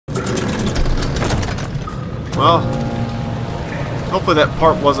Well, hopefully that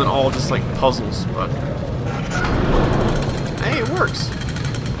part wasn't all just like puzzles, but hey, it works.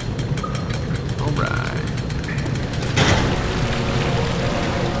 Alright.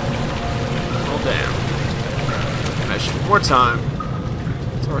 Hold down. Mesh one more time.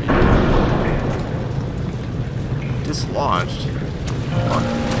 It's already dislodged. Fuck.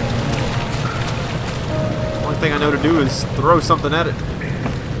 Only thing I know to do is throw something at it.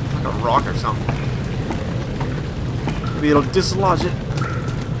 Like a rock or something. Maybe it'll dislodge it.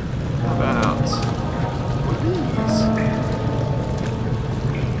 How about one of these?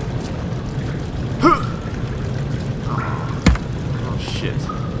 Oh shit.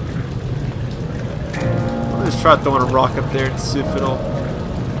 I'll just try throwing a rock up there and see if it'll...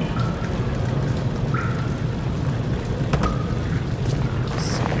 Let's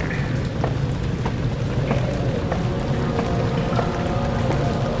see here.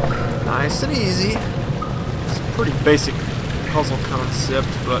 Nice and easy. Pretty basic puzzle concept,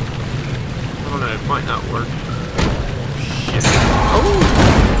 but I don't know, it might not work. Shit. Oh!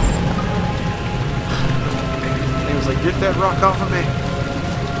 He was like, get that rock off of me.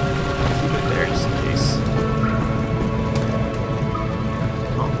 Keep it there just in case.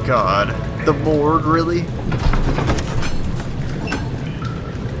 Oh god. The morgue, really?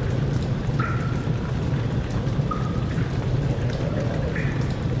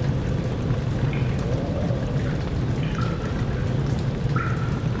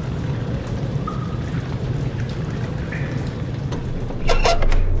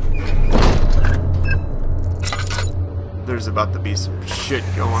 There's about to be some shit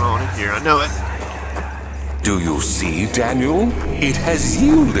going on in here, I know it. Do you see, Daniel? It has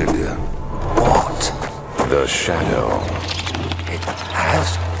yielded. What? The shadow. It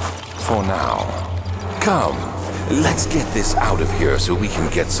has? For now. Come, let's get this out of here so we can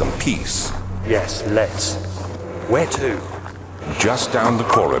get some peace. Yes, let's. Where to? Just down the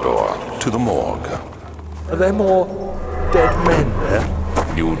corridor, to the morgue. Are there more dead men there?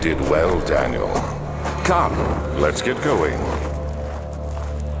 You did well, Daniel. Come, let's get going.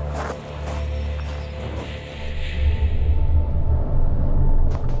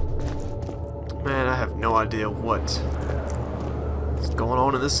 Man, I have no idea what is going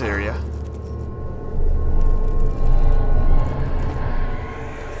on in this area.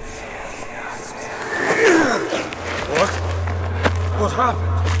 What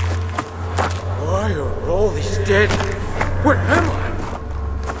happened? Why are all these dead? Where am I?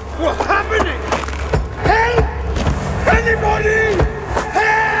 What's happening? Help! Anybody!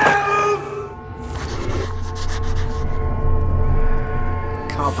 Help!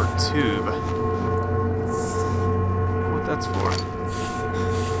 Copper tube. What that's for?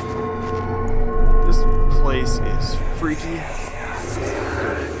 This place is freaky.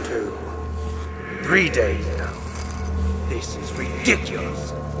 2, 3 days now. This is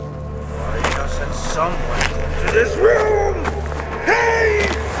ridiculous. Why doesn't someone into this room? Hey!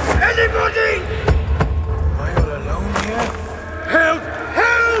 Anybody? Am I all alone here? Help!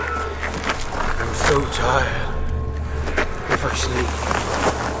 Help! I'm so tired. If I sleep,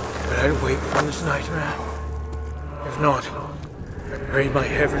 will I wake from this nightmare? If not, I pray my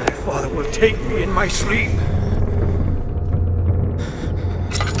Heavenly Father will take me in my sleep.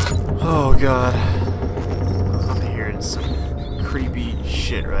 Oh god. I'm hearing some creepy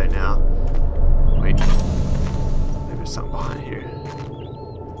shit right now. Wait. Maybe there's something behind here.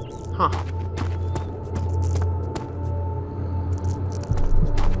 Huh.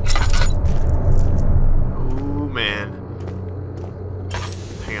 Oh man.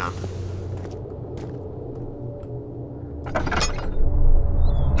 Hang on.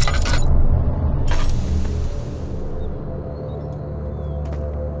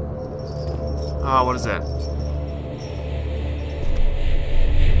 Ah, what is that?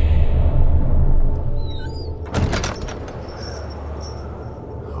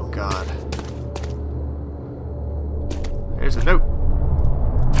 Oh god. There's a note.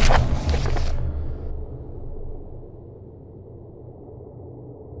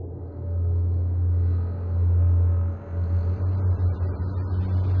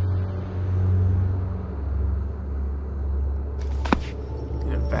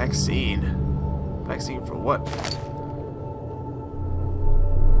 A vaccine. Vaccine for what?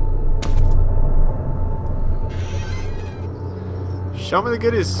 Show me the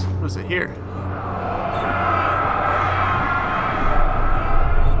goodies. What is it here?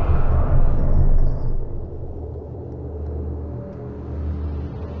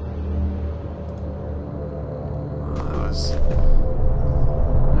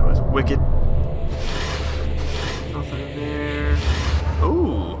 That was wicked. Nothing in there.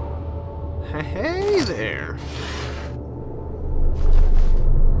 Ooh. Hey there.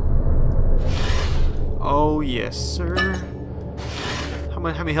 Oh yes, sir. How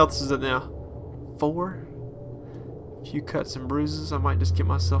many healths is it now? 4? A few cuts and bruises. I might just get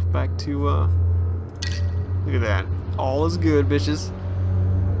myself back to look at that. All is good, bitches.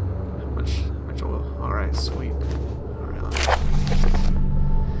 How much oil? Alright, sweet. Alright.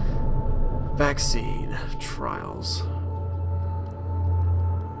 Vaccine trials.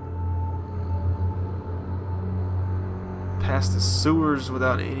 Pass the sewers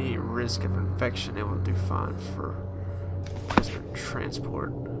without any risk of infection. It will do fine for prisoner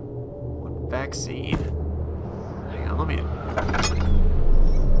transport. What vaccine? Hang on, let me.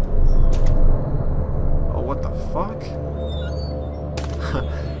 Oh, what the fuck?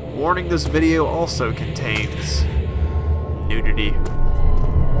 Warning: this video also contains nudity.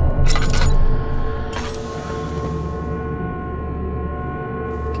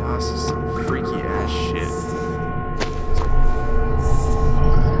 God, this is some freaky ass shit.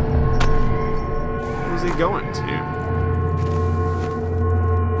 He going to?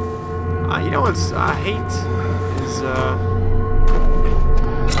 You know what's I hate is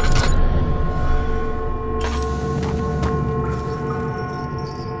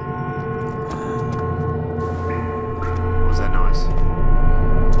what was that noise?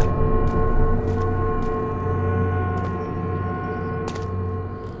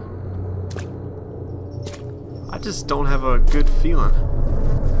 I just don't have a good feeling.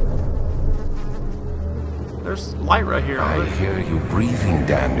 There's light right here. I hear you breathing,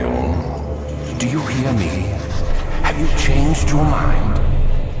 Daniel. Do you hear me? Have you changed your mind?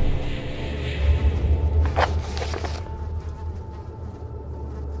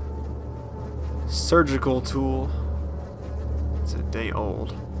 Surgical tool. It's a day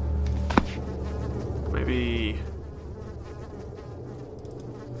old. Maybe.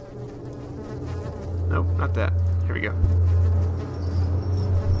 Nope, not that. Here we go.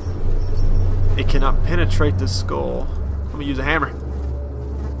 It cannot penetrate the skull. Let me use a hammer.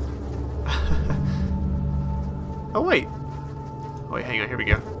 Oh wait. Oh wait, hang on, here we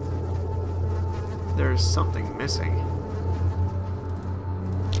go. There's something missing.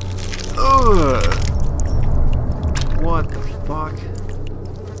 Ugh. What the fuck?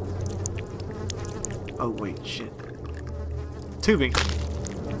 Oh wait, shit. Tubing.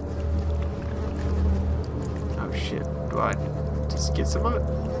 Oh shit. Do I just get some of it?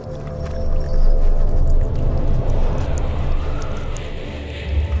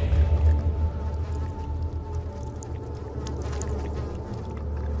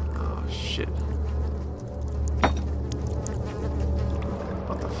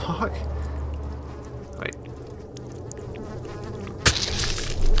 Fuck. Wait.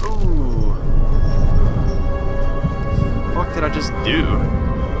 Ooh. Fuck did I just do?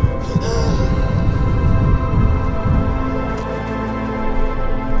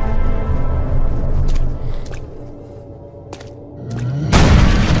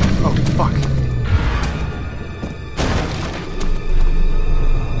 Oh fuck.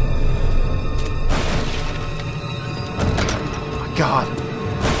 Oh my god.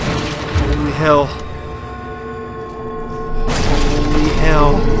 Holy hell. Holy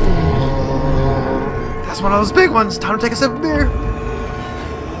hell. That's one of those big ones. Time to take a sip of beer.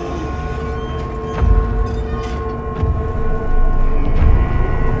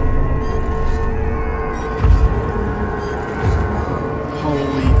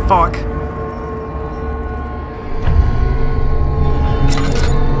 Holy fuck.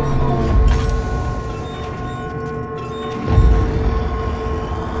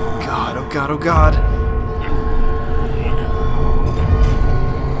 God, oh God.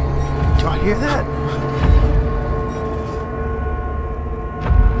 Do I hear that?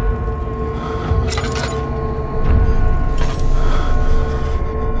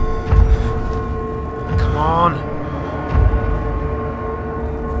 Come on.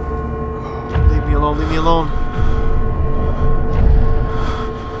 Leave me alone, leave me alone.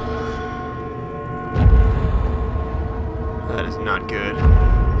 That is not good.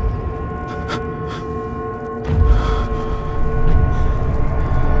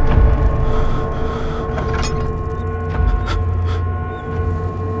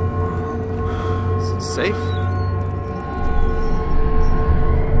 Safe.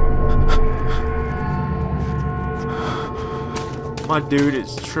 My dude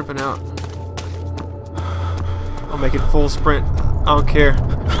is tripping out. I'll make it full sprint. I don't care.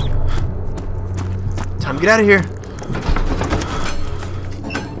 Time to get out of here.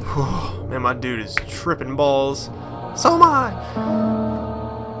 Whew, man, my dude is tripping balls. So am I.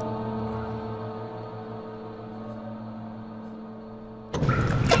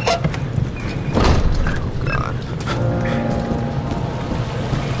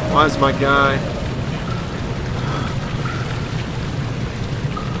 Why is my guy...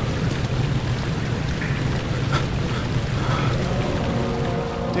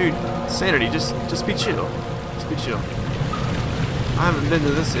 Dude, sanity, just be chill. Just be chill. I haven't been to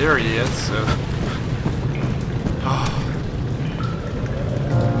this area yet, so... Oh.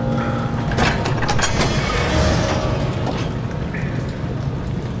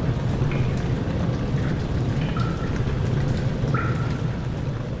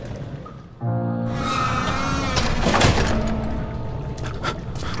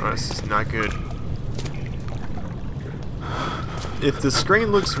 This is not good. If the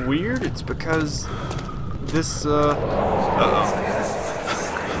screen looks weird, it's because this, You're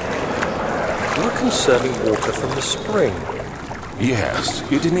conserving water from the spring. Yes,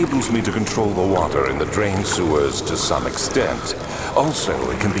 it enables me to control the water in the drain sewers to some extent. Also,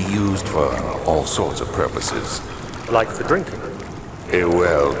 it can be used for all sorts of purposes. Like for drinking.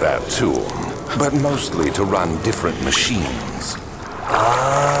 Well, that too. But mostly to run different machines.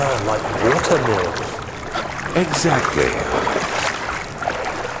 Ah, like water mills. Exactly.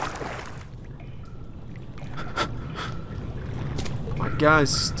 my guy's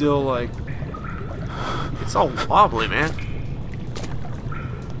still like... It's all wobbly, man.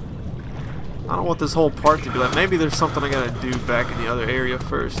 I don't want this whole part to be like... Maybe there's something I gotta do back in the other area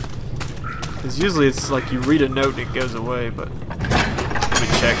first. Because usually it's like you read a note and it goes away, but... Let me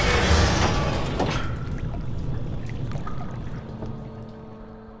check.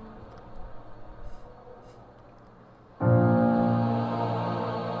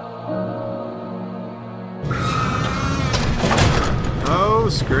 Oh,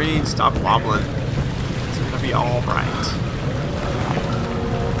 screen, stop wobbling. It's gonna be alright.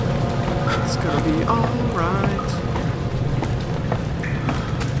 It's gonna be alright.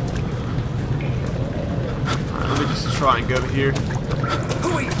 Alright, let me just try and go to here. Who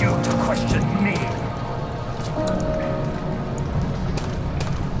are you to question me?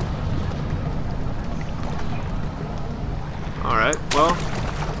 Alright, well.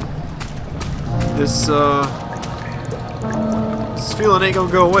 This feeling ain't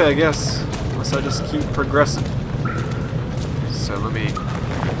gonna go away, I guess. Unless I just keep progressing. So let me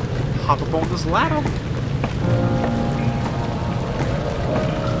hop up on this ladder.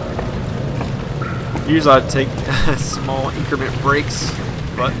 Usually I'd take small increment breaks,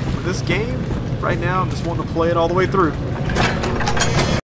 but with this game, right now I'm just wanting to play it all the way through.